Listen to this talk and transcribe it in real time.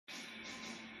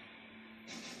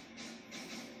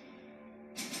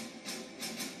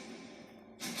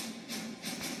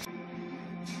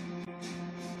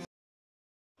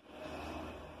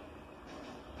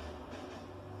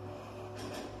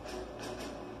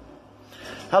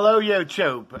Hello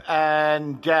YouTube,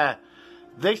 and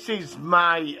this is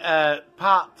my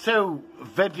part 2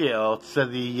 video to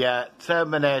the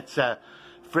Terminator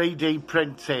 3D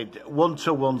printed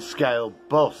 1:1 scale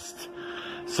bust.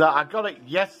 So I got it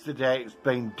yesterday, it's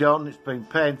been done, it's been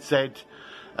painted.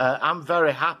 I'm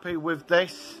very happy with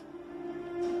this.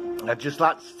 I'd just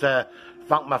like to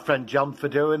thank my friend John for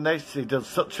doing this. He does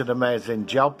such an amazing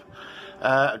job.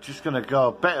 I'm just going to go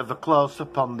a bit of a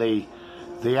close-up on the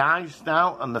eyes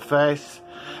now and the face.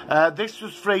 This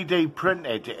was 3D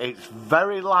printed. It's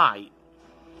very light,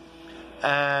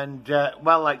 and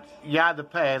well, like, you either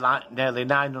pay like nearly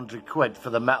 900 quid for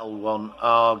the metal one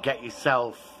or get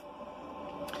yourself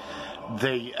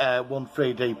the one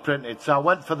 3D printed. So I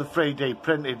went for the 3D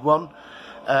printed one.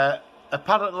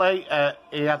 Apparently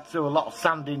he had to do a lot of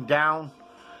sanding down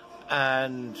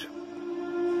and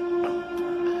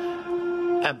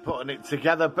putting it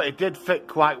together, but it did fit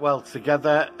quite well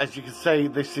together. As you can see,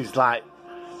 this is like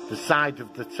the side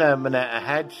of the Terminator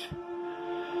head.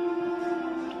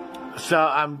 So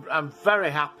I'm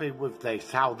very happy with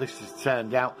this, how this has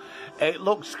turned out. It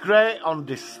looks great on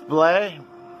display.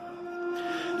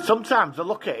 Sometimes I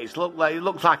look at it, it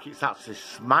looks like it's actually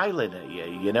smiling at you,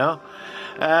 you know.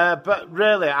 But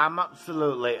really, I'm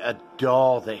absolutely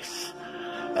adore this.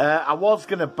 I was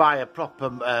going to buy a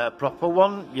proper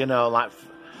one, you know, like,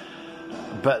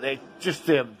 but it just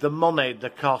the money, the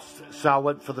cost, so I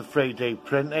went for the 3D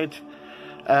printed.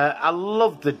 I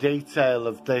love the detail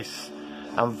of this.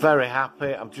 I'm very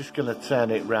happy. I'm just going to turn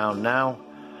it round now,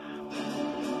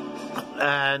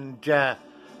 and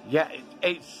yeah,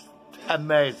 it's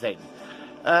amazing.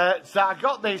 So I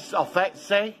got this off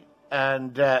Etsy,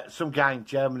 and some guy in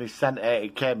Germany sent it.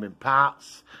 It came in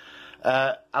parts.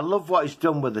 I love what he's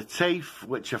done with the teeth,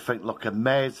 which I think look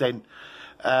amazing.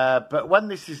 But when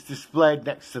this is displayed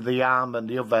next to the arm and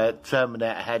the other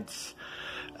Terminator heads,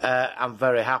 I'm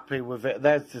very happy with it.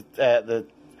 There's the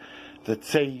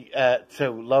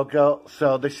T2 logo.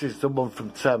 So this is the one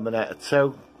from Terminator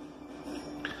 2.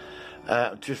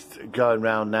 Just going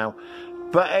around now.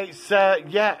 But it's,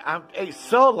 yeah, it's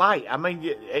so light. I mean,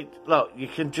 look, you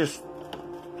can just,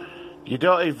 you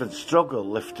don't even struggle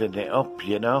lifting it up,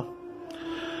 you know.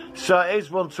 So it is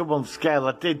 1:1 scale.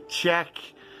 I did check,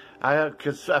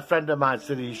 because a friend of mine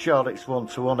said, "Are you sure it's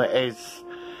 1:1?" It is.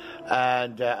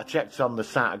 And I checked on the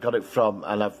site I got it from,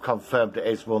 and I've confirmed it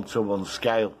is 1:1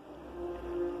 scale.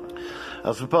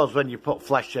 I suppose when you put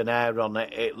flesh and hair on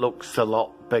it, it looks a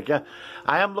lot bigger.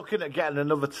 I am looking at getting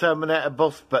another Terminator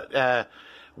bust, but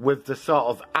with the sort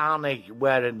of Arnie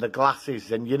wearing the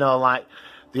glasses, and you know, like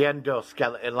the Endo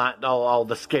skeleton, like all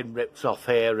the skin rips off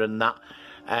here and that,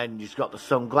 and he's got the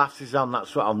sunglasses on.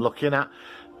 That's what I'm looking at.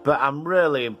 But I'm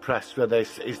really impressed with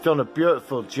this. He's done a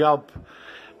beautiful job.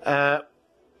 The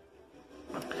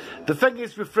thing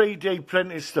is with 3D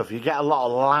printed stuff, you get a lot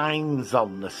of lines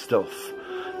on the stuff.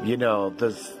 You know,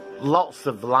 there's lots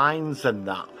of lines and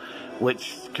that,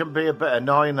 which can be a bit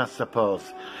annoying, I suppose.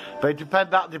 But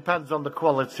that depends on the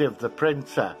quality of the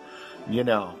printer, you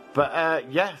know.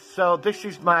 But yeah, so this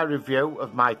is my review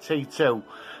of my T2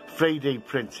 3D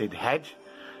printed head.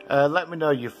 Let me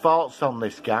know your thoughts on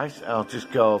this, guys. I'll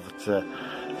just go over to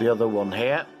the other one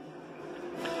here.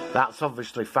 That's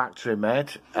obviously factory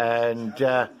made, and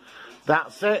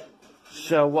that's it.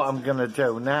 So what I'm going to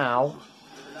do now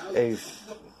is,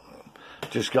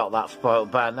 just got that spoiled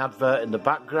by an advert in the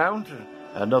background,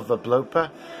 another blooper.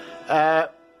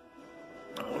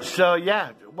 So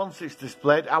yeah, once it's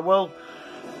displayed, I will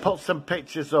put some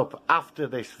pictures up after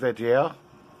this video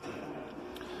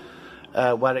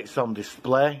where it's on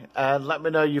display, and let me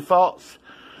know your thoughts.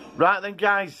 Right then,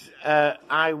 guys,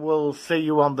 I will see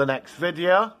you on the next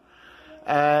video,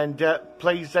 and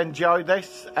please enjoy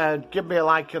this, and give me a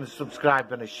like and a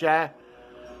subscribe and a share,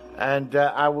 and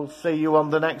I will see you on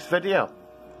the next video.